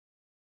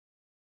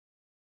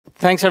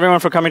Thanks everyone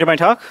for coming to my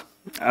talk.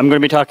 I'm going to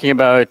be talking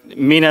about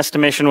mean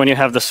estimation when you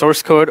have the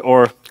source code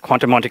or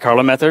quantum Monte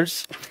Carlo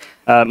methods.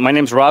 My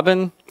name's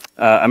Robin.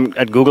 I'm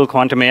at Google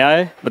Quantum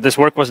AI, but this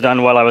work was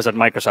done while I was at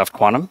Microsoft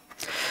Quantum.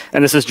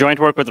 And this is joint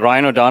work with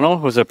Ryan O'Donnell,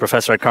 who's a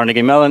professor at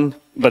Carnegie Mellon,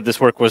 but this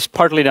work was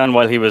partly done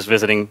while he was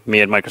visiting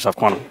me at Microsoft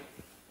Quantum.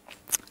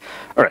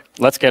 All right,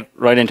 let's get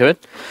right into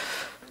it.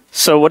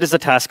 So what is the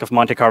task of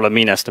Monte Carlo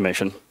mean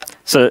estimation?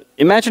 So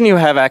imagine you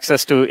have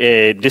access to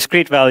a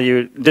discrete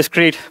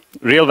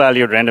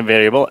real-valued random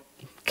variable,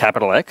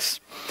 capital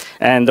X.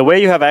 And the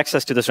way you have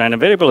access to this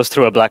random variable is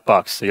through a black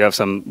box. So you have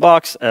some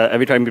box.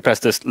 Every time you press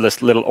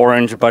this little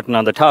orange button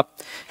on the top,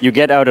 you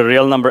get out a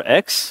real number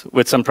x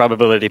with some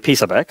probability p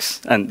sub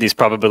x. And these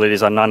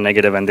probabilities are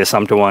non-negative, and they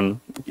sum to 1,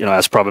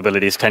 as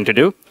probabilities tend to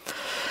do.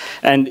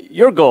 And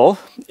your goal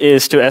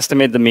is to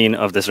estimate the mean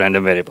of this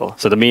random variable.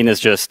 So the mean is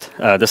just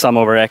the sum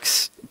over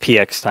x,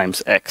 px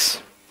times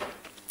x.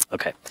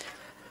 OK.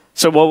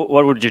 So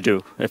what would you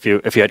do if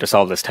you had to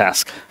solve this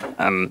task?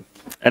 And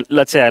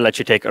let's say I let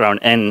you take around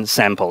n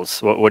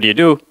samples. What do you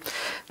do?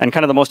 And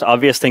kind of the most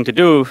obvious thing to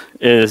do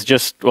is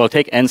just,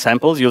 take n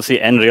samples. You'll see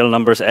n real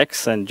numbers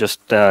x, and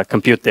just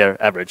compute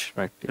their average,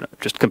 right?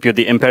 Just compute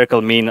the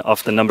empirical mean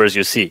of the numbers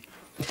you see.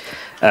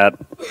 And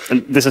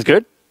this is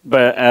good.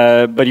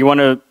 But you want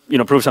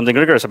to prove something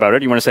rigorous about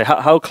it. You want to say,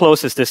 how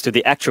close is this to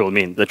the actual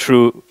mean, the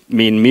true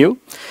mean mu?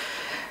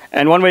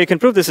 And one way you can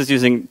prove this is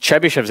using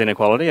Chebyshev's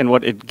inequality. And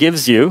what it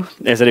gives you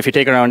is that if you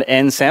take around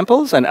n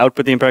samples and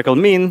output the empirical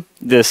mean,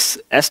 this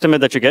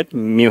estimate that you get,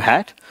 mu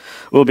hat,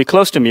 will be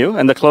close to mu.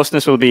 And the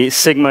closeness will be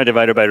sigma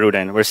divided by root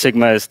n, where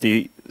sigma is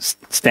the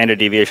standard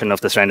deviation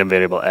of this random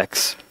variable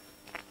x.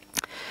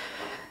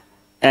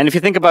 And if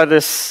you think about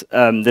this,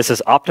 this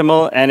is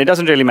optimal, and it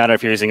doesn't really matter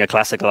if you're using a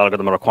classical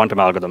algorithm or a quantum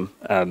algorithm.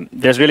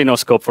 There's really no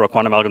scope for a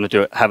quantum algorithm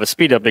to have a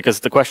speed up,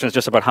 because the question is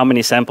just about how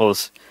many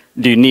samples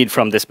do you need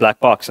from this black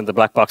box, and the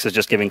black box is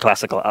just giving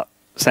classical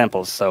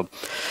samples. So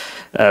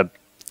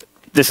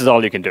this is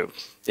all you can do.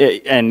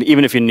 And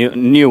even if you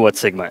knew what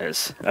sigma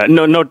is.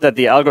 Note that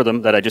the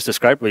algorithm that I just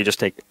described, where you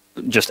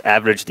just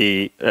average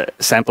the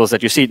samples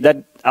that you see,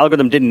 that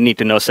algorithm didn't need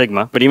to know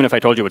sigma, but even if I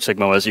told you what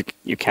sigma was,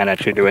 you can't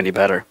actually do any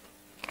better.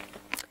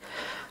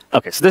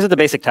 OK, so this is the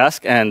basic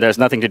task, and there's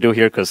nothing to do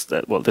here because,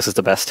 this is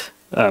the best,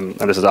 and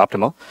this is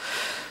optimal.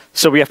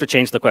 So we have to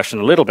change the question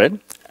a little bit.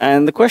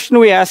 And the question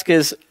we ask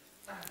is,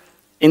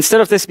 instead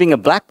of this being a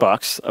black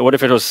box, what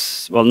if it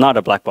was, not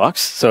a black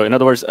box? So in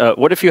other words,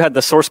 what if you had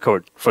the source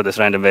code for this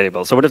random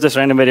variable? So what if this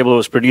random variable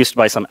was produced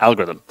by some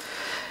algorithm?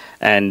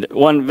 And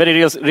one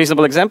very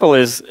reasonable example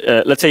is,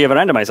 let's say you have a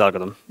randomized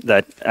algorithm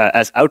that,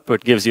 as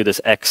output, gives you this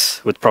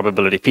x with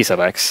probability p sub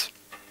x.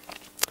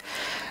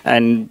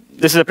 And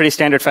this is a pretty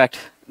standard fact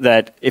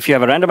that if you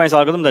have a randomized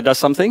algorithm that does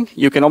something,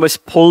 you can always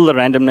pull the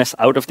randomness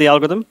out of the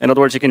algorithm. In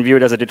other words, you can view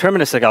it as a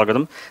deterministic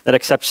algorithm that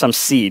accepts some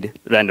seed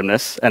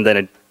randomness, and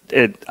then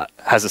it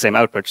has the same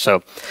output.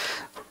 So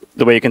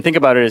the way you can think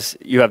about it is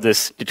you have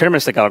this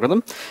deterministic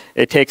algorithm.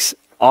 It takes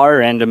r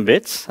random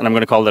bits, and I'm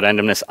going to call the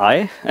randomness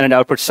I, and it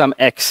outputs some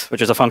x,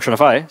 which is a function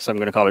of I, so I'm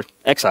going to call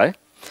it xi.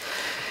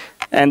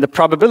 And the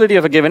probability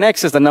of a given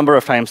x is the number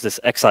of times this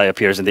xi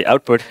appears in the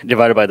output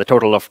divided by the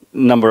total of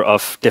number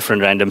of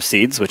different random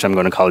seeds, which I'm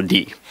going to call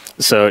d.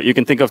 So you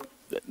can think of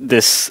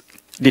this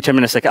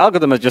deterministic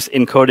algorithm as just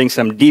encoding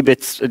some d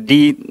bits,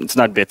 it's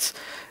not bits,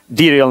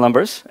 d real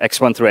numbers,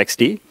 x1 through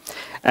xd.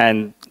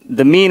 And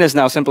the mean is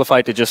now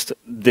simplified to just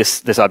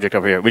this object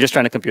over here. We're just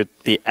trying to compute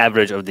the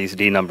average of these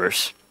d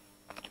numbers.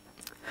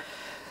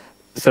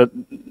 So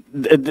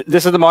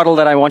this is the model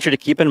that I want you to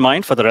keep in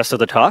mind for the rest of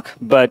the talk.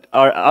 But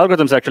our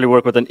algorithms actually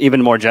work with an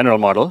even more general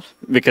model,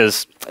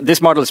 because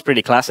this model is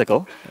pretty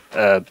classical.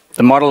 The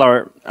model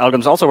our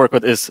algorithms also work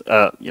with is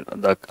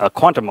a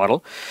quantum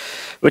model,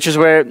 which is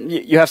where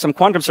you have some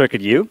quantum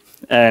circuit U.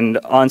 And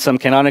on some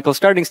canonical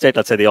starting state,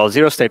 let's say the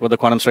all-zero state, what the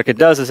quantum circuit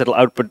does is it'll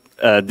output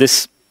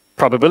this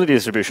probability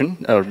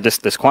distribution, or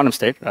this quantum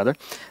state, rather,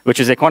 which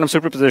is a quantum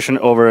superposition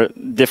over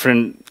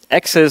different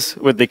x's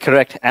with the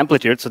correct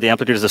amplitude. So the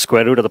amplitude is the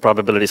square root of the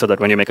probability, so that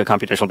when you make a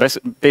computational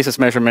basis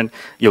measurement,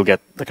 you'll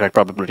get the correct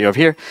probability over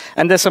here.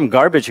 And there's some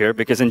garbage here,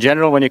 because in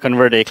general, when you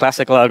convert a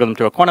classical algorithm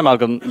to a quantum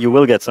algorithm, you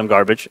will get some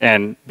garbage.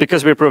 And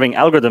because we're proving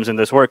algorithms in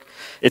this work,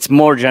 it's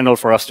more general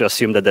for us to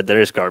assume that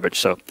there is garbage.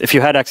 So if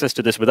you had access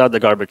to this without the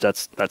garbage,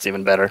 that's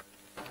even better.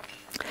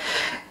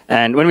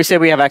 And when we say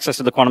we have access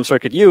to the quantum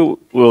circuit U,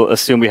 we'll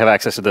assume we have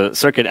access to the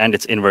circuit and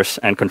its inverse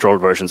and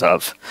controlled versions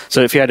of. So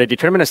if you had a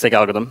deterministic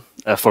algorithm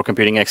for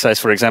computing xis,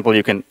 for example,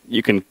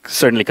 you can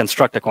certainly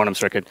construct a quantum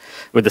circuit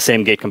with the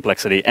same gate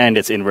complexity and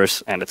its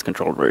inverse and its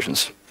controlled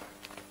versions.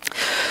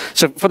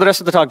 So for the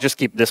rest of the talk, just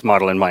keep this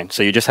model in mind.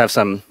 So you just have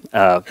some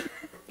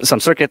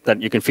circuit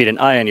that you can feed in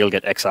I, and you'll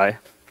get xi.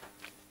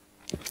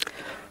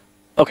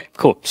 OK,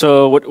 cool.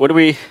 So what do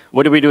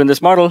we do in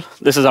this model?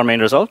 This is our main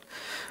result.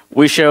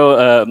 We show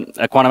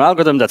a quantum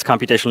algorithm that's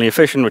computationally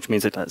efficient, which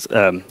means it has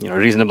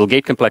reasonable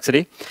gate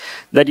complexity,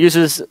 that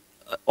uses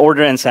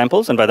order n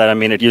samples. And by that I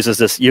mean it uses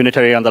this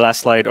unitary on the last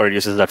slide, or it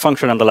uses that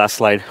function on the last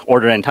slide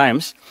order n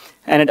times.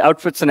 And it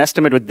outputs an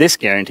estimate with this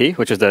guarantee,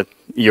 which is that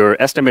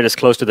your estimate is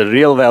close to the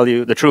real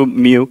value, the true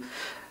mu,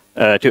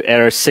 to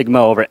error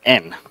sigma over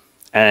n.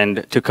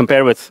 And to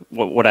compare with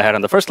what I had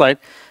on the first slide,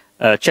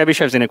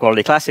 Chebyshev's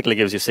inequality classically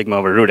gives you sigma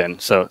over root n.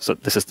 So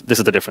this is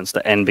the difference.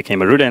 The n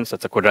became a root n, so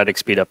it's a quadratic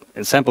speed up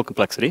in sample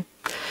complexity.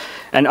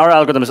 And our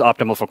algorithm is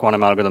optimal for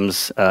quantum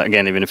algorithms,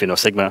 again, even if you know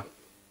sigma.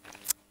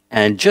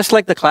 And just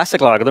like the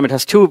classical algorithm, it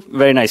has two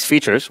very nice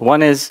features.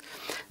 One is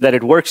that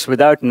it works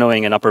without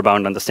knowing an upper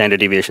bound on the standard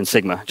deviation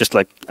sigma. Just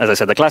like, as I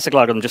said, the classical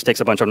algorithm just takes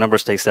a bunch of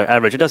numbers, takes their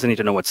average. It doesn't need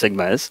to know what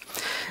sigma is.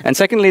 And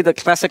secondly, the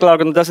classical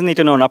algorithm doesn't need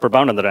to know an upper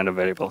bound on the random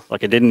variable.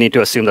 Like, it didn't need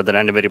to assume that the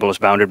random variable was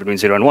bounded between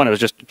 0 and 1. It was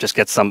just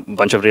gets some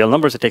bunch of real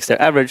numbers. It takes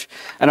their average.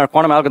 And our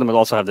quantum algorithm will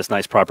also have this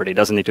nice property. It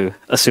doesn't need to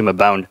assume a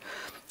bound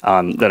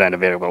on the random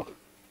variable.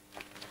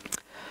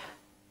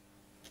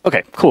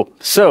 OK, cool.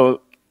 So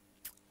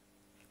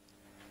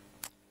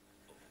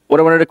what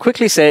I wanted to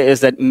quickly say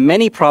is that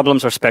many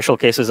problems are special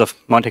cases of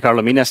Monte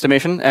Carlo mean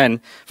estimation. And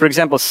for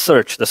example,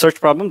 the search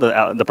problem,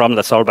 the problem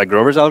that's solved by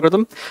Grover's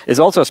algorithm, is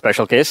also a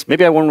special case.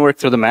 Maybe I won't work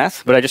through the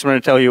math, but I just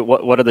wanted to tell you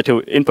what are the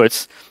two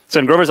inputs. So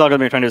in Grover's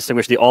algorithm, you're trying to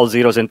distinguish the all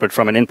zeros input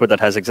from an input that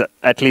has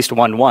at least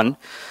one 1.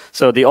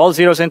 So the all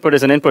zeros input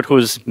is an input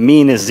whose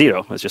mean is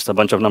 0. It's just a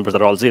bunch of numbers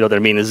that are all 0. Their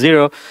mean is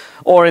 0.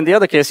 Or in the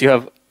other case, you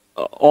have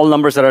all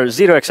numbers that are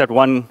 0 except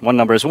one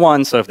number is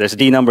 1. So if there's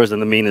d numbers, then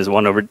the mean is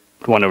 1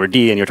 over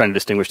d, and you're trying to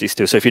distinguish these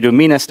two. So if you do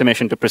mean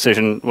estimation to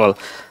precision, well,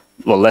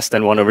 less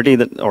than 1 over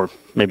d, or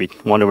maybe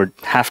 1 over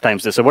half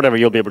times this, or whatever,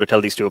 you'll be able to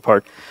tell these two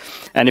apart.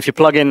 And if you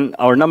plug in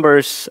our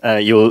numbers,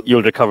 you'll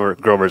recover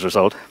Grover's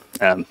result.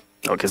 Okay,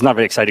 it's not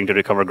very exciting to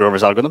recover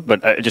Grover's algorithm,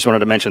 but I just wanted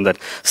to mention that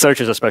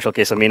search is a special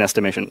case of mean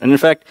estimation. And in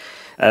fact,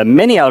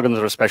 many algorithms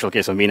are a special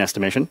case of mean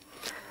estimation.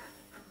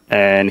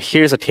 And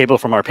here's a table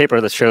from our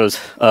paper that shows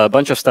a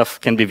bunch of stuff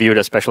can be viewed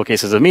as special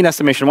cases of mean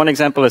estimation. One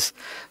example is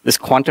this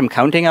quantum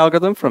counting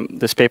algorithm from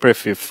this paper,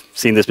 if you've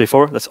seen this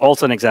before. That's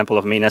also an example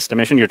of mean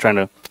estimation. You're trying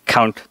to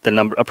count the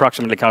number,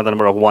 approximately count the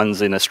number of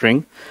ones in a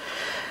string.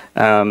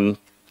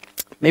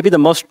 Maybe the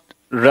most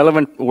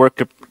relevant work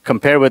to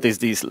compare with is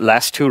these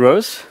last two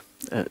rows.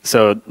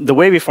 So the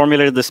way we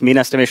formulated this mean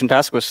estimation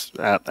task was,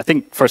 I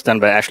think, first done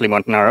by Ashley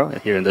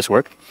Montanaro here in this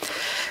work.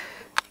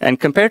 And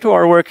compared to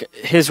our work,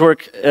 his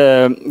work,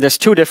 there's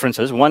two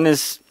differences. One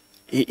is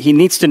he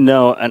needs to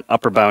know an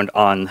upper bound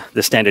on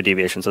the standard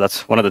deviation. So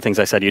that's one of the things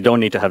I said. You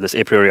don't need to have this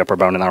a priori upper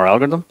bound in our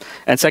algorithm.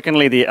 And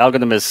secondly, the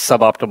algorithm is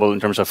suboptimal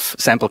in terms of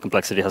sample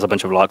complexity. It has a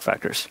bunch of log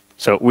factors.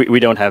 So we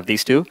don't have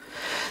these two.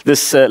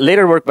 This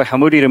later work by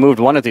Hamoudi removed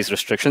one of these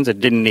restrictions. It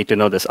didn't need to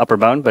know this upper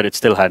bound, but it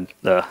still had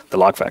the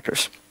log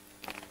factors.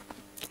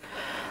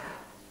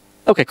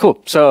 OK,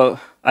 cool. So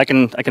I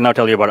can now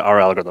tell you about our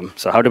algorithm.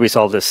 So how do we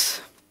solve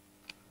this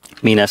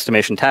mean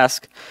estimation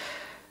task?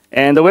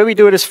 And the way we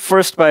do it is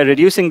first by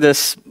reducing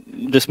this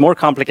more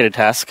complicated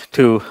task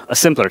to a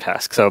simpler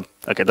task. So,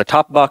 okay, the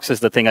top box is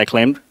the thing I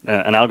claimed.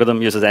 An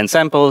algorithm uses n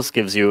samples,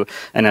 gives you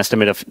an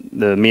estimate of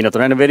the mean of the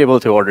random variable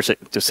to order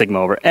to sigma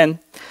over n.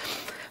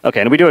 Okay,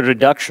 and we do a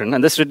reduction.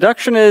 And this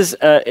reduction is,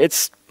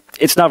 it's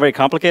not very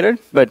complicated,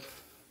 but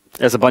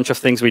there's a bunch of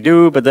things we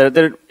do, but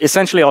they're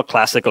essentially all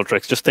classical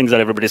tricks, just things that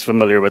everybody's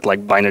familiar with,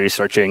 like binary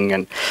searching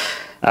and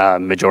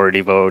majority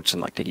votes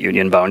and like the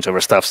union bounds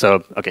over stuff.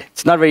 So, okay,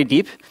 it's not very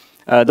deep.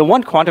 The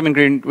one quantum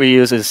ingredient we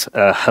use is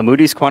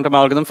Hamoudi's quantum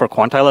algorithm for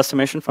quantile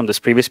estimation from this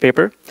previous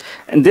paper.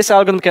 And this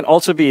algorithm can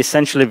also be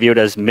essentially viewed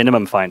as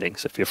minimum finding.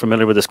 So if you're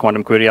familiar with this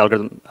quantum query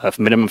algorithm of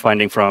minimum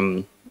finding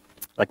from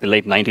like the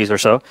late 90s or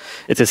so,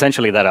 it's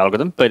essentially that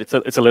algorithm, but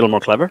it's a little more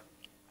clever.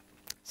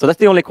 So that's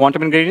the only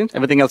quantum ingredient.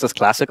 Everything else is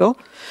classical.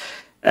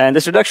 And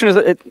this reduction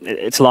is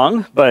it's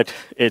long, but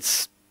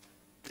it's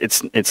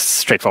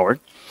straightforward.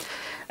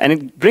 And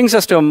it brings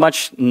us to a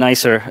much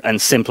nicer and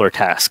simpler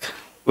task,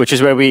 which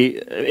is where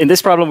in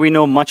this problem, we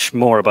know much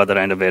more about the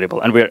random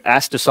variable. And we're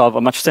asked to solve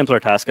a much simpler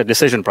task, a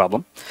decision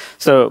problem.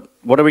 So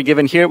what are we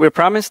given here? We're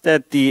promised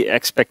that the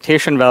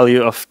expectation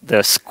value of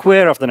the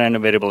square of the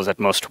random variable is at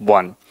most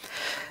 1.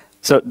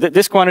 So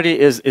this quantity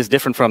is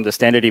different from the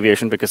standard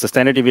deviation because the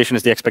standard deviation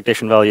is the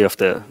expectation value of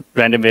the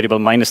random variable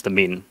minus the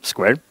mean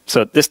squared.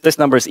 So this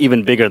number is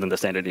even bigger than the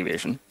standard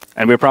deviation.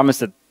 And we're promised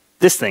that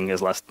this thing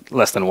is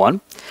less than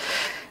 1.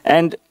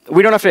 And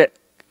we don't have to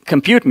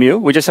compute mu.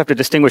 We just have to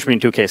distinguish between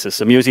two cases.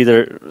 So mu is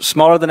either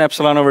smaller than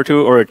epsilon over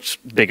 2 or it's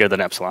bigger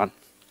than epsilon.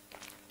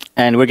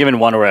 And we're given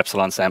 1 over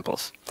epsilon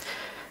samples.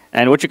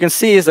 And what you can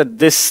see is that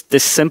this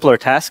simpler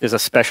task is a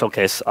special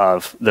case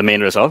of the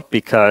main result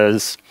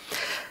because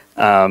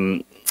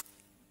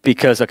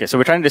okay, so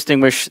we're trying to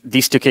distinguish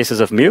these two cases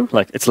of mu,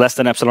 like it's less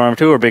than epsilon over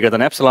 2 or bigger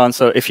than epsilon.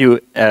 So if you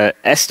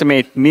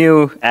estimate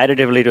mu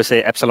additively to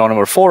say epsilon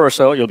over 4 or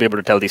so, you'll be able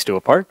to tell these two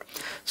apart.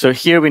 So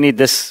here we need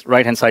this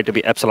right-hand side to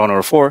be epsilon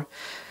over 4.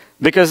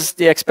 Because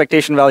the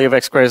expectation value of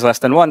x squared is less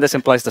than 1, this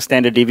implies the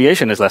standard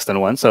deviation is less than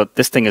 1. So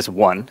this thing is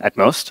 1 at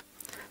most.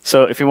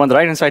 So if you want the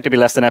right-hand side to be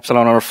less than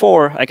epsilon over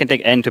 4, I can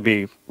take n to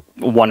be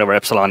 1 over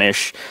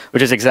epsilon-ish,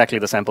 which is exactly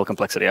the sample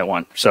complexity I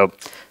want. So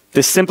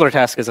This simpler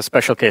task is a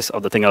special case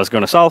of the thing I was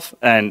going to solve.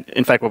 And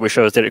in fact, what we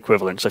show is they're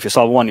equivalent. So if you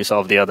solve one, you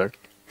solve the other.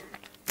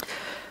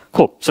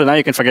 Cool. So now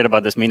you can forget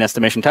about this mean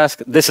estimation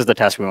task. This is the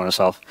task we want to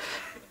solve.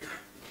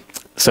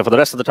 So for the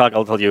rest of the talk,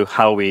 I'll tell you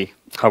how we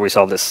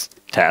solve this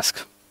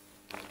task.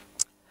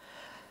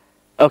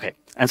 OK.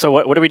 And so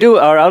what do we do?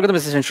 Our algorithm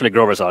is essentially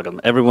Grover's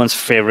algorithm, everyone's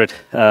favorite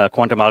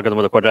quantum algorithm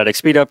with a quadratic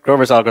speedup,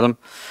 Grover's algorithm.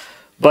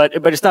 But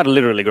it's not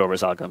literally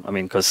Grover's algorithm. I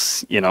mean,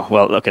 because,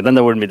 well, OK, then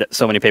there wouldn't be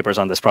so many papers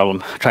on this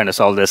problem trying to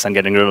solve this and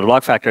getting rid of the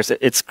log factors.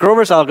 It's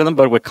Grover's algorithm,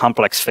 but with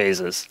complex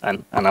phases.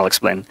 And I'll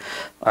explain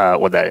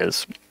what that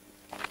is.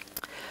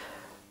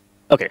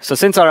 OK, so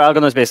since our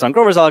algorithm is based on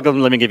Grover's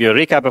algorithm, let me give you a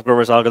recap of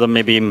Grover's algorithm.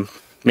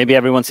 Maybe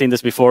everyone's seen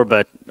this before,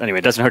 but anyway,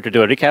 it doesn't hurt to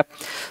do a recap.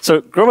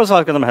 So Grover's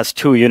algorithm has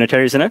two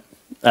unitaries in it.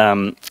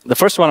 The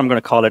first one, I'm going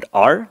to call it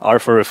R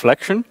for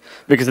reflection,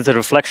 because it's a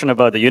reflection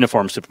about the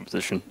uniform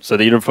superposition. So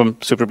the uniform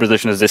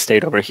superposition is this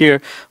state over here,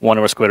 1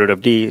 over square root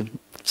of D,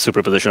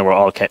 superposition over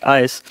all ket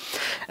i's.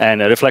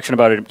 And a reflection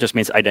about it just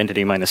means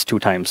identity minus 2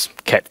 times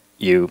ket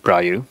u bra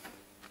u.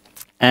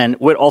 And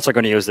we're also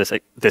going to use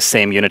this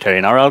same unitary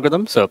in our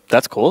algorithm, so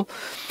that's cool.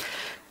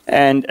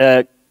 And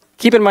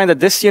keep in mind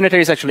that this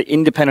unitary is actually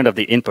independent of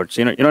the inputs.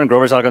 You know, in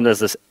Grover's algorithm, there's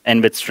this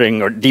n-bit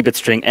string or d-bit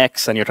string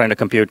x, and you're trying to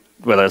compute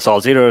whether it's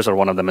all zeros or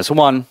one of them is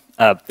 1.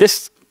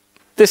 This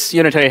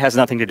unitary has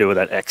nothing to do with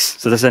that x.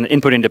 So this is an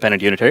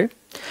input-independent unitary.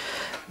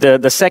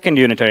 The second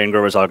unitary in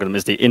Grover's algorithm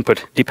is the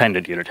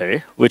input-dependent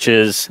unitary, which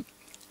is,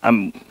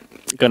 I'm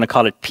going to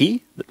call it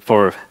P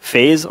for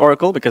phase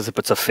oracle, because it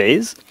puts a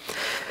phase.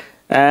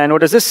 And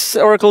what does this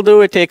oracle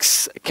do? It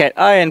takes ket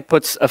I and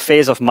puts a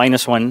phase of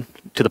 -1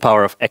 to the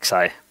power of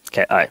xi.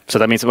 Ket I. So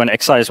that means when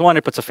xi is 1,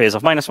 it puts a phase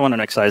of -1,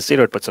 and xi is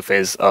 0, it puts a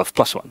phase of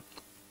 +1.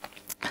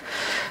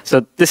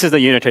 So this is the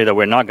unitary that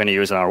we're not going to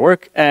use in our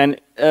work. And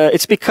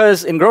it's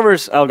because in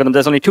Grover's algorithm,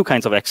 there's only 2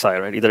 kinds of xi,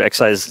 right? Either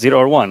xi is 0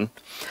 or 1.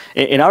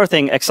 In our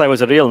thing, xi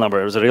was a real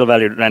number. It was a real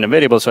valued random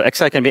variable. So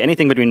xi can be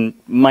anything between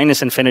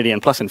 -infinity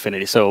and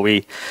 +infinity. So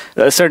we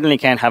certainly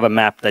can't have a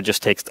map that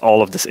just takes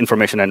all of this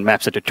information and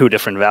maps it to 2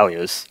 different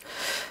values.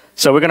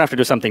 So we're going to have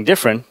to do something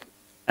different.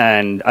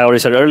 And I already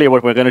said earlier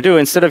what we're going to do.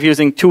 Instead of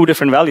using 2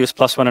 different values,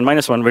 +1 and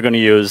 -1, we're going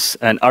to use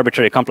an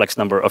arbitrary complex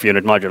number of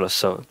unit modulus.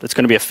 So it's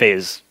going to be a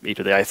phase, e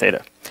to the I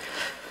theta.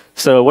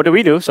 So what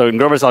do? So in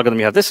Grover's algorithm,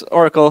 you have this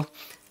oracle.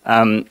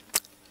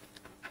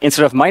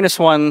 Instead of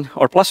 -1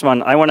 or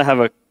 +1, I want to have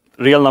a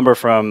real number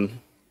from,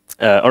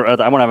 or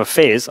I want to have a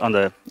phase on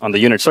the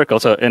unit circle.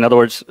 So in other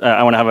words,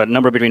 I want to have a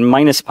number between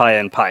 -pi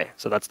and pi.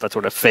 So that's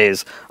what a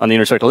phase on the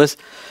unit circle is.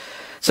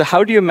 So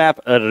how do you map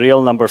a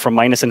real number from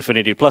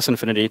 -infinity to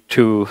 +infinity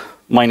to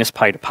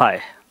 -pi to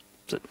pi?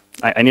 So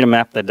I need a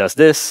map that does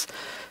this.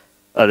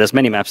 There's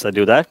many maps that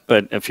do that,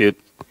 but if you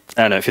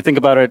think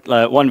about it,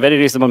 one very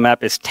reasonable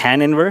map is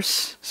tan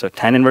inverse. So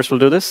tan inverse will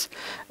do this,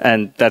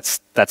 and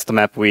that's the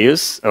map we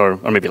use, or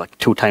maybe like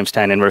 2 times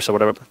tan inverse or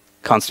whatever.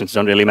 Constants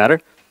don't really matter.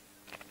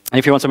 And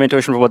if you want some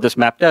intuition for what this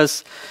map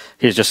does,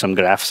 here's just some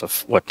graphs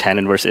of what tan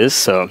inverse is.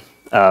 So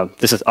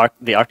this is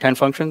the arctan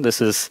function.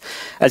 This is,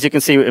 as you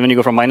can see, when you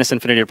go from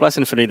 -infinity to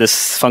 +infinity,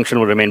 this function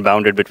will remain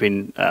bounded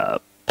between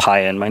pi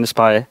and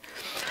 -pi.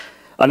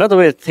 Another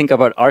way to think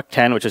about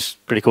arctan, which is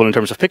pretty cool in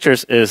terms of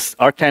pictures, is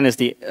arctan is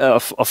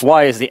of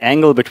y is the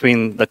angle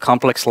between the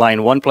complex line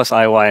 1 +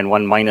 iy and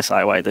 1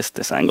 - iy.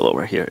 This angle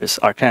over here is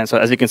arctan. So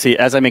as you can see,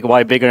 as I make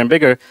y bigger and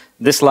bigger,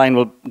 this line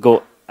will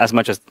go as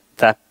much as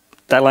that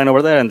line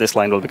over there, and this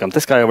line will become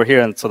this guy over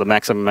here, and so the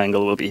maximum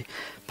angle will be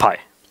pi.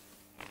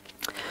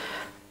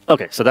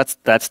 Okay, so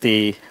that's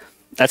the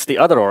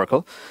other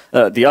oracle,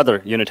 the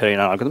other unitary in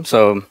our algorithm.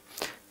 So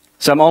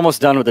I'm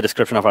almost done with the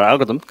description of our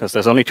algorithm, because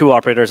there's only 2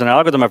 operators in our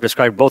algorithm. I've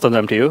described both of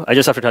them to you. I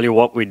just have to tell you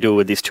what we do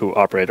with these 2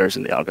 operators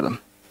in the algorithm.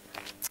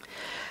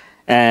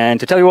 And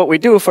to tell you what we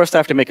do, first I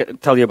have to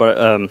tell you about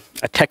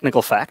a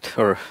technical fact,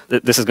 or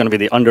this is going to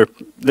be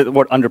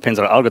what underpins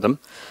our algorithm.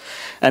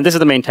 And this is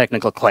the main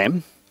technical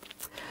claim.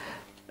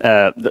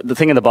 The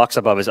thing in the box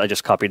above is I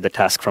just copied the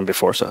task from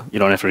before, so you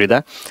don't have to read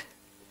that.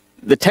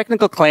 The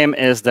technical claim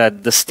is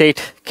that the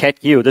state ket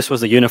u, this was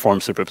the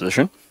uniform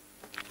superposition,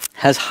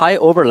 has high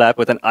overlap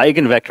with an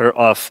eigenvector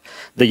of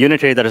the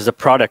unitary that is the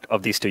product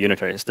of these 2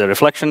 unitaries, the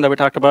reflection that we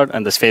talked about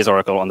and this phase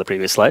oracle on the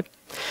previous slide.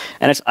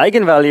 And its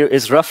eigenvalue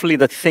is roughly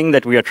the thing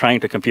that we are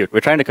trying to compute.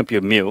 We're trying to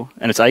compute mu,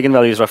 and its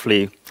eigenvalue is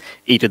roughly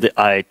e to the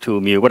I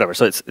 2 mu, whatever.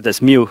 So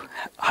there's mu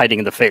hiding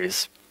in the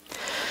phase.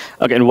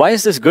 Okay, and why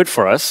is this good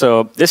for us?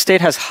 So this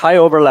state has high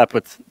overlap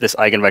with this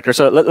eigenvector.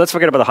 So let's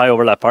forget about the high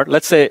overlap part.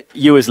 Let's say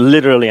u is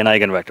literally an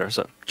eigenvector.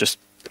 So just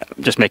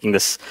making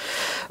this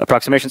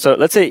approximation. So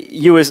let's say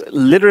u is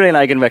literally an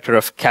eigenvector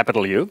of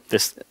capital U.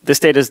 This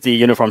state is the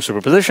uniform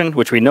superposition,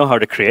 which we know how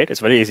to create. It's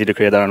very easy to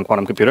create that on a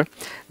quantum computer.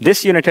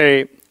 This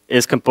unitary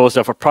is composed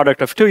of a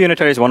product of 2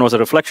 unitaries. One was a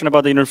reflection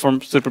about the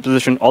uniform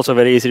superposition, also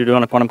very easy to do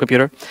on a quantum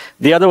computer.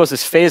 The other was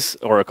this phase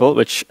oracle,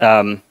 which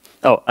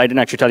I didn't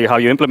actually tell you how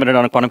you implement it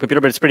on a quantum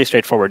computer, but it's pretty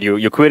straightforward.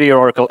 You query your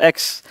oracle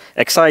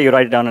xi, you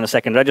write it down in a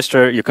second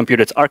register, you compute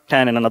its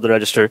arctan in another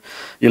register,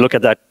 you look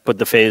at that, put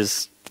the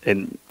phase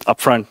in up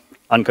front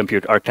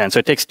uncompute arc10. So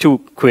it takes 2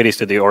 queries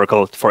to the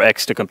oracle for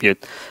X to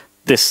compute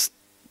this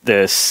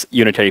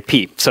unitary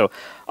P. So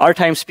R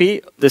times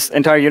P, this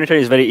entire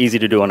unitary is very easy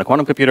to do on a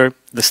quantum computer.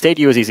 The state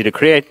U is easy to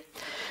create.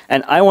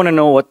 And I want to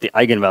know what the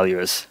eigenvalue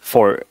is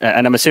for,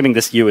 and I'm assuming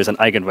this U is an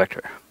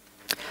eigenvector.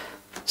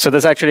 So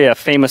there's actually a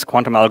famous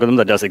quantum algorithm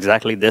that does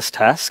exactly this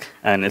task,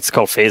 and it's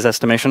called phase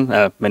estimation.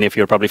 Many of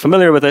you are probably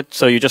familiar with it.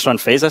 So you just run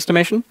phase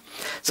estimation.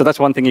 So that's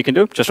one thing you can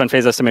do. Just run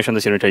phase estimation on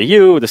this unitary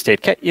U, the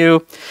state ket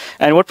U.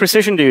 And what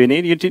precision do you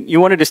need? You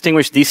want to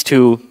distinguish these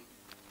two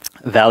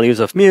values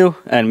of mu,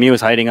 and mu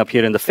is hiding up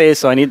here in the phase.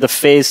 So I need the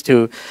phase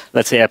to,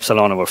 let's say,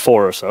 epsilon over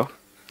 4 or so.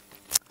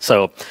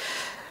 So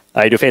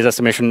I do phase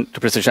estimation to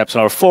precision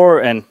epsilon over 4,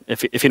 and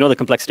if you know the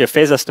complexity of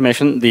phase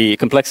estimation, the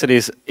complexity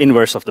is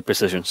inverse of the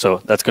precision. So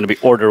that's going to be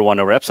order 1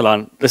 over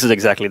epsilon. This is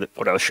exactly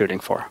what I was shooting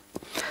for.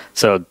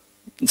 So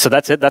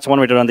that's it. That's one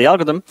way to run the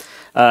algorithm.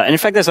 And in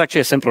fact, there's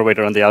actually a simpler way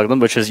to run the algorithm,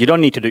 which is you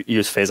don't need to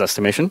use phase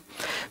estimation,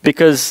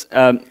 because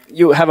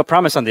you have a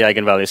promise on the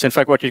eigenvalue. So in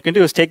fact, what you can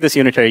do is take this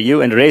unitary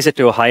U and raise it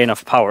to a high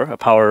enough power, a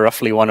power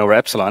roughly 1 over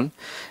epsilon,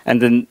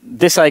 and then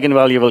this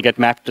eigenvalue will get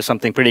mapped to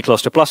something pretty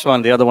close to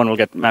 +1. The other one will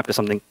get mapped to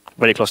something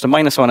very close to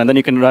 -1, and then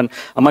you can run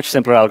a much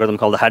simpler algorithm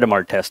called the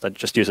Hadamard test that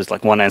just uses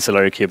like 1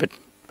 ancillary qubit.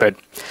 But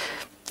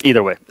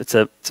either way, it's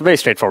a very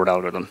straightforward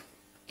algorithm.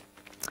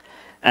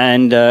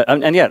 And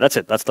yeah, that's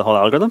it. That's the whole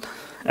algorithm.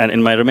 And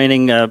in my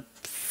remaining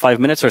 5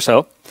 minutes or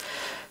so,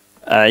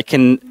 I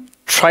can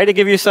try to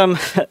give you some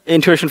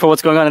intuition for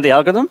what's going on in the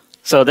algorithm.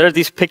 So there are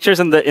these pictures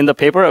in the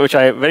paper, which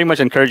I very much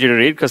encourage you to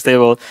read, because they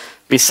will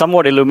be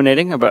somewhat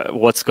illuminating about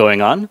what's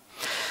going on.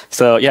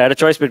 So yeah, I had a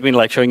choice between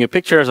like showing you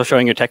pictures or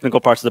showing you technical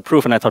parts of the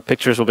proof, and I thought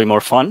pictures will be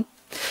more fun.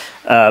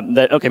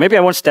 Okay, maybe I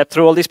won't step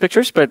through all these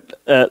pictures, but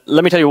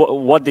let me tell you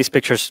what these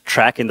pictures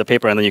track in the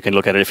paper, and then you can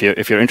look at it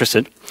if you're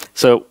interested.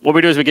 So what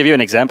we do is we give you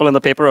an example in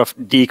the paper of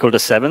d equal to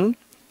 7,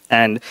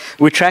 and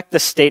we track the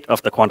state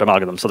of the quantum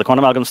algorithm. So the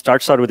quantum algorithm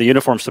starts out with a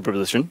uniform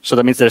superposition. So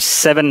that means there's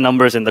 7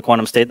 numbers in the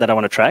quantum state that I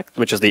want to track,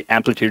 which is the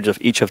amplitudes of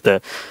each of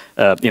the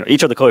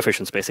each of the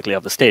coefficients basically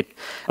of the state.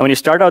 And when you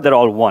start out, they're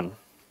all 1,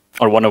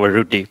 or 1 over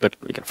root d, but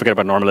we can forget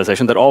about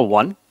normalization. They're all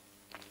 1.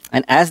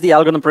 And as the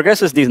algorithm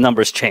progresses, these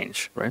numbers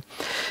change, right?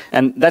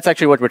 And that's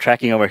actually what we're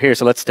tracking over here.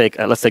 So let's take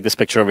this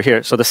picture over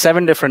here. So the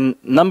 7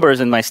 different numbers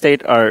in my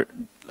state are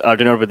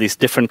denoted with these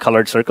different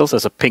colored circles.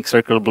 There's a pink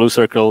circle, blue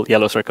circle,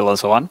 yellow circle, and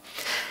so on.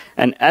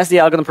 And as the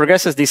algorithm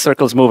progresses, these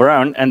circles move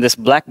around, and this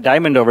black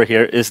diamond over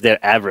here is their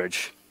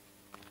average.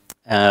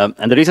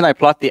 And the reason I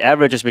plot the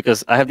average is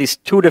because I have these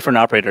 2 different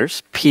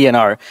operators, P and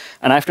R,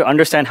 and I have to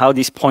understand how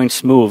these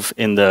points move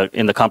in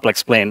the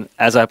complex plane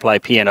as I apply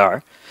P and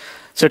R.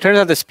 So it turns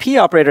out this P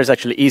operator is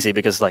actually easy,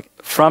 because like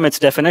from its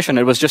definition,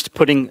 it was just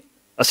putting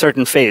a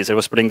certain phase. It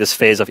was putting this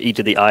phase of e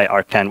to the I,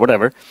 arctan,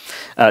 whatever.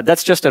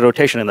 That's just a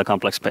rotation in the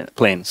complex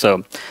plane.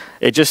 So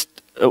it just,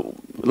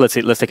 let's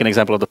take an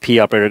example of the P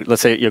operator.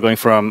 Let's say you're going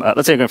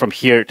from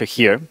here to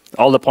here.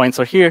 All the points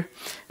are here,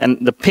 and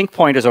the pink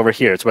point is over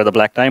here. It's where the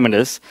black diamond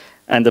is.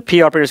 And the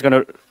P operator is going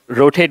to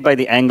rotate by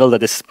the angle that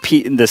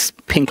this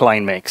pink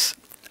line makes.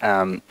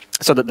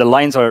 So that the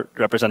lines are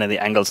representing the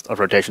angles of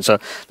rotation. So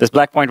this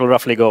black point will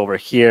roughly go over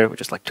here, which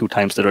is like 2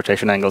 times the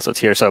rotation angle. So it's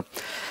here. So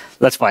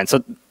that's fine.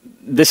 So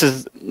this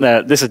is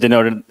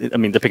denoted,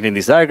 depicting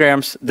these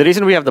diagrams. The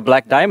reason we have the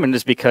black diamond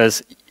is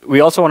because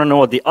we also want to know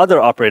what the other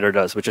operator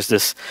does, which is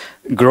this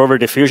Grover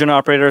diffusion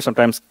operator,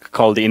 sometimes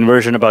called the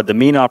inversion about the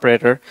mean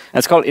operator. And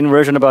it's called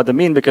inversion about the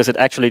mean because it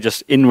actually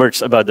just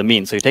inverts about the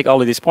mean. So you take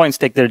all of these points,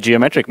 take their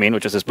geometric mean,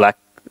 which is this black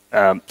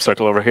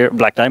circle over here,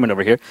 black diamond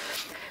over here.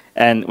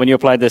 And when you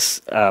apply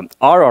this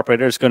R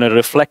operator, it's going to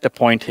reflect a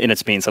point in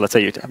its mean. So let's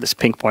say you have this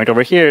pink point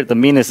over here. The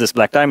mean is this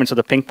black diamond, so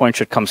the pink point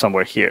should come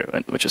somewhere here,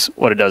 which is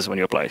what it does when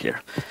you apply it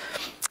here.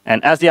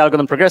 And as the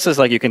algorithm progresses,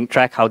 like you can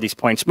track how these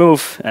points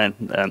move, and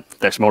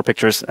there's more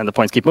pictures, and the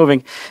points keep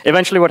moving.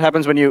 Eventually, what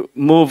happens when you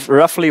move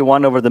roughly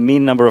 1 over the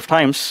mean number of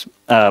times,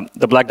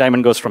 the black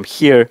diamond goes from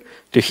here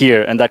to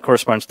here, and that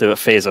corresponds to a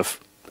phase of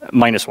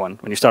 -1.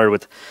 When you started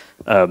with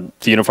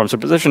the uniform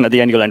superposition, at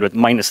the end you'll end with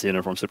minus the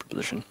uniform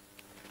superposition.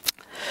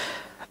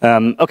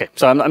 Okay,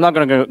 so I'm not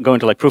going to go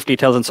into like proof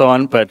details and so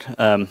on, but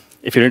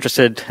if you're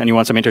interested and you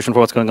want some intuition for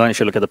what's going on, you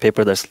should look at the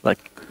paper. There's like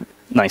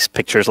nice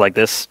pictures like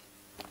this.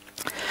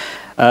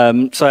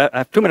 So I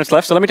have 2 minutes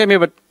left. So let me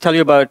tell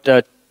you about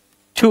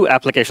 2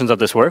 applications of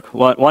this work.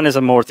 One is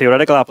a more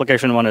theoretical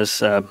application. One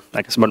is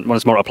one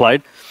is more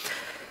applied.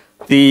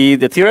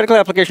 The theoretical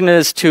application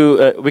is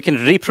we can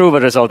reprove a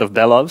result of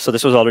Belov. So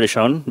this was already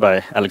shown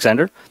by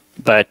Alexander,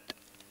 but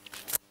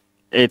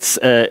it's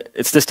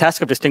this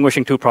task of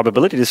distinguishing 2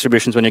 probability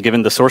distributions when you're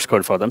given the source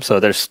code for them. So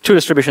there's 2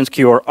 distributions,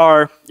 Q or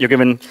R. You're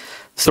given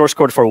source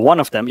code for one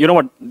of them. You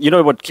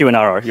know what Q and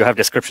R are. You have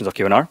descriptions of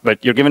Q and R, but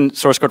you're given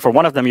source code for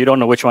one of them. You don't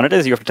know which one it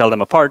is. You have to tell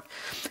them apart.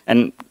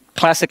 And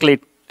classically,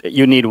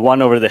 you need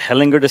 1 over the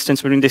Hellinger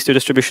distance between these two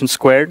distributions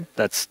squared.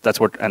 That's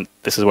what, and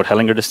this is what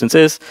Hellinger distance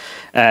is.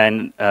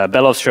 And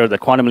Beloff showed that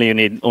quantumly you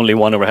need only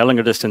 1 over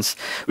Hellinger distance.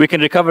 We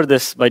can recover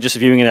this by just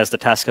viewing it as the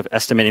task of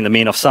estimating the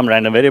mean of some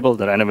random variable.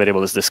 The random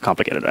variable is this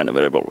complicated random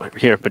variable over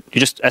here, but you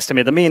just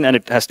estimate the mean, and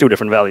it has 2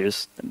 different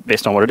values.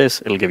 Based on what it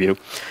is, it'll give you,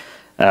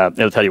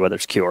 it'll tell you whether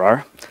it's Q or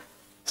R.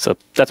 So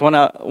that's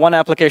one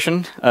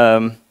application.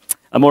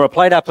 A more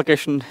applied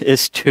application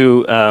is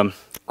to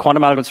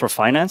quantum algorithms for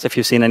finance. If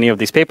you've seen any of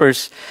these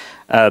papers,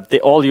 they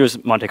all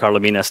use Monte Carlo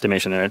mean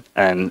estimation in it.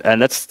 And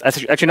that's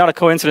actually not a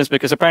coincidence,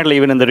 because apparently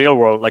even in the real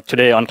world, like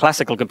today on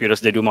classical computers,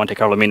 they do Monte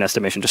Carlo mean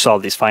estimation to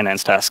solve these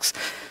finance tasks.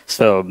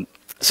 So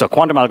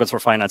quantum algorithms for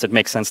finance, it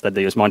makes sense that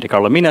they use Monte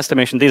Carlo mean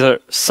estimation. These are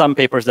some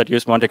papers that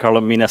use Monte Carlo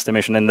mean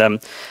estimation in them.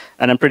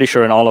 And I'm pretty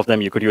sure in all of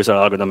them, you could use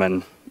our algorithm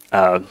and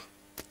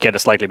get a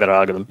slightly better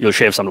algorithm. You'll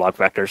shave some log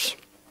factors.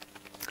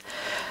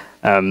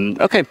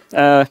 Okay,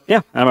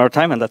 yeah, I'm out of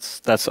time, and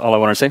that's all I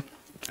want to say.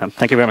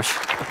 Thank you very much.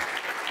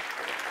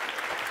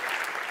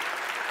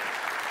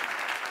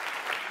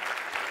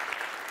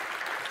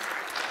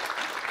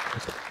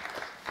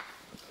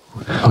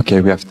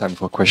 Okay, we have time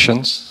for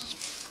questions.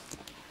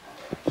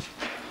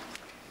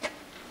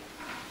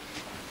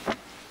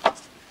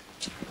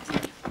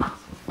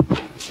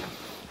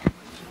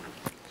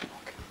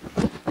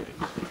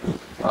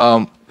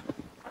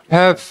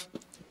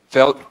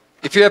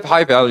 If you have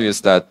high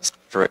values that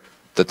for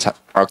the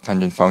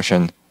arctangent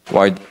function,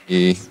 why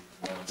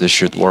this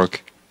should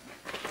work,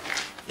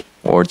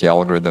 or the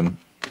algorithm?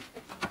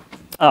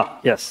 Ah,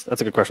 yes,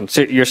 that's a good question.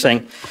 So you're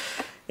saying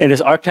in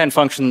this arctan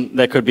function,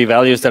 there could be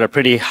values that are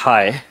pretty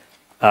high,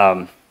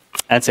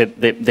 and say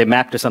they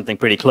map to something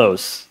pretty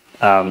close.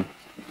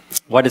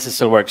 Why does this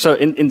still work? So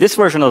in this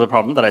version of the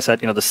problem that I said,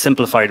 the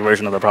simplified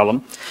version of the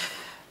problem,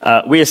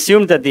 we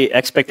assumed that the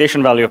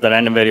expectation value of the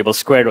random variable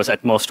squared was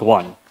at most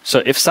 1.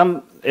 So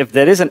if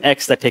there is an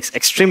x that takes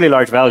extremely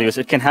large values,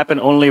 it can happen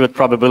only with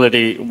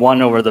probability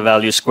 1 over the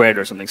value squared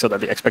or something, so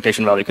that the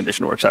expectation value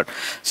condition works out.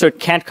 So it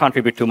can't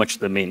contribute too much to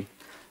the mean.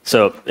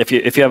 So if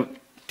you have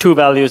 2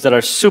 values that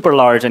are super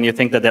large and you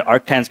think that their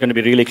arctan is going to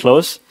be really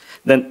close,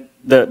 then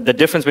the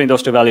difference between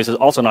those 2 values is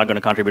also not going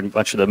to contribute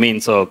much to the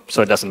mean, so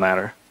it doesn't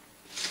matter.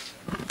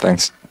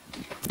 Thanks.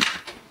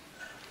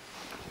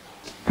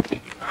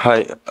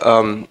 Hi.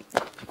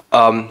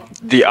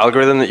 The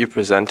algorithm that you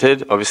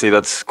presented, obviously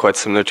that's quite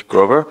similar to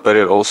Grover, but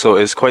it also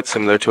is quite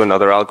similar to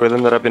another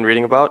algorithm that I've been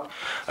reading about.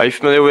 Are you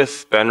familiar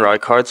with Ben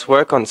Reichart's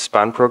work on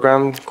span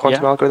program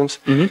quantum algorithms?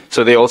 Mm-hmm.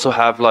 So they also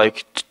have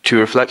like 2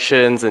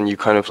 reflections, and you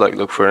kind of like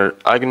look for an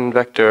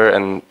eigenvector,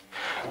 and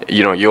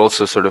you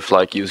also sort of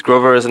like use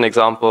Grover as an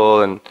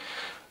example. And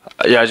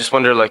yeah, I just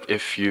wonder like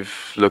if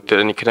you've looked at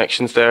any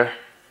connections there.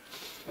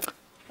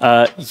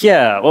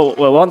 Yeah.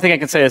 Well, one thing I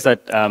can say is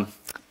that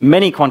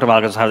many quantum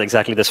algorithms have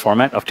exactly this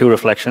format of 2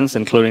 reflections,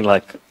 including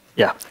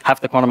half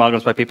the quantum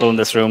algorithms by people in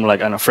this room,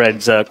 like I know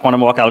Fred's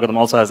quantum walk algorithm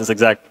also has this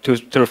exact two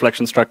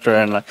reflection structure,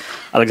 and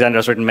Alexander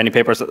has written many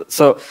papers.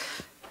 So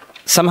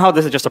somehow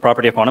this is just a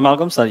property of quantum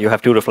algorithms that you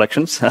have 2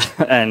 reflections,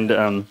 and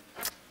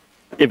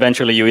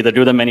eventually you either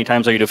do them many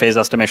times or you do phase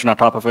estimation on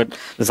top of it.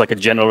 There's like a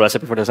general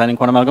recipe for designing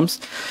quantum algorithms.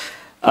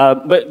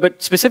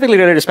 But specifically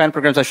related to span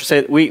programs, I should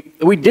say,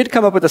 we did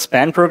come up with a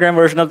span program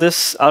version of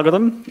this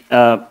algorithm.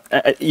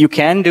 You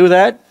can do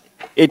that.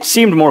 It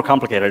seemed more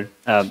complicated.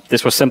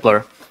 This was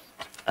simpler.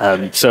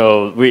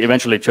 So we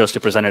eventually chose to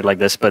present it like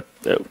this. But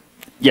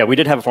yeah, we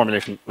did have a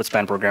formulation with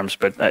span programs,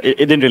 but it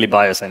didn't really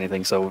bias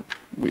anything. So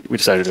we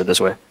decided to do it this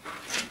way.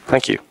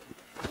 Thank you.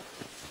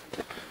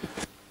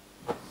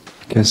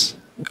 Yes,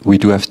 we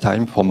do have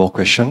time for more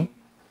questions.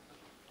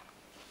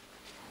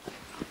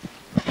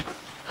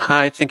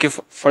 Hi, thank you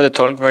for the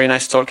talk. Very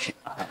nice talk.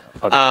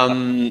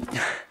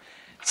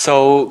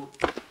 So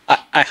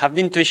I have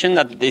the intuition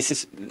that this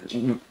is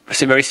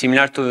very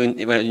similar to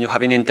when you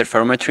have an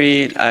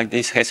interferometry, like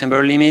this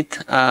Heisenberg limit,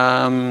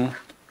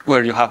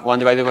 where you have 1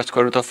 divided by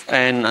square root of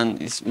n,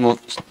 and it's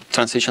moved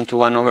transition to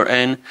 1 over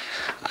n.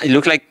 It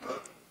looks like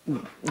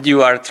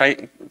you are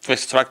trying to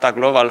extract a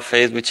global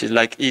phase, which is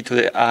like e to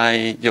the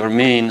I, your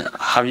mean.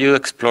 Have you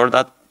explored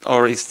that?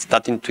 Or is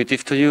that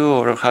intuitive to you,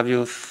 or have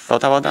you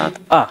thought about that?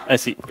 Ah, I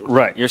see.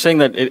 Right. You're saying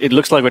that it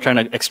looks like we're trying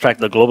to extract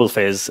the global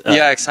phase.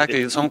 Yeah,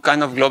 exactly. Some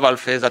kind of global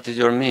phase that is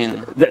your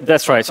mean.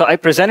 That's right. So I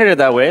presented it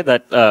that way,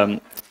 that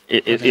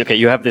okay,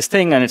 you have this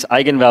thing and its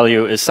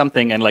eigenvalue is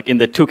something, and like in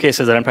the 2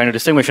 cases that I'm trying to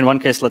distinguish, in one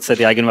case, let's say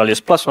the eigenvalue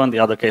is +1, the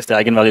other case, the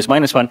eigenvalue is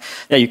 -1.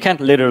 Yeah, you can't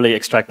literally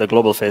extract the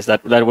global phase.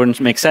 That wouldn't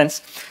make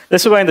sense.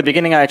 This is why in the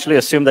beginning I actually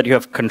assumed that you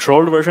have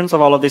controlled versions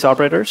of all of these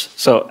operators.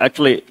 So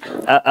actually,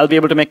 I'll be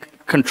able to make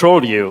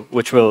controlled U,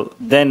 which will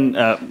then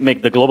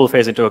make the global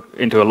phase into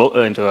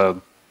a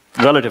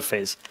relative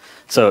phase.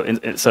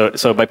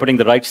 So by putting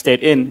the right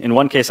state in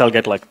one case I'll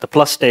get like the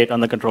plus state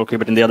on the control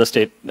qubit, in the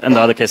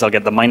other case I'll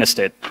get the minus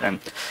state,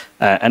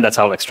 and that's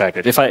how I'll extract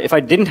it. If I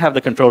didn't have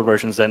the control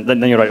versions, then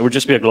you're right, it would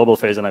just be a global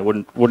phase, and I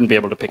wouldn't be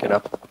able to pick it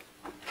up.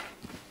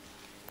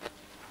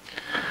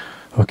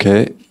 Okay,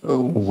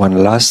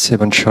 one last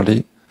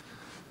eventually.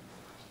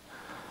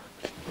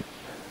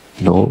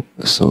 No.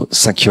 So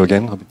thank you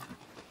again.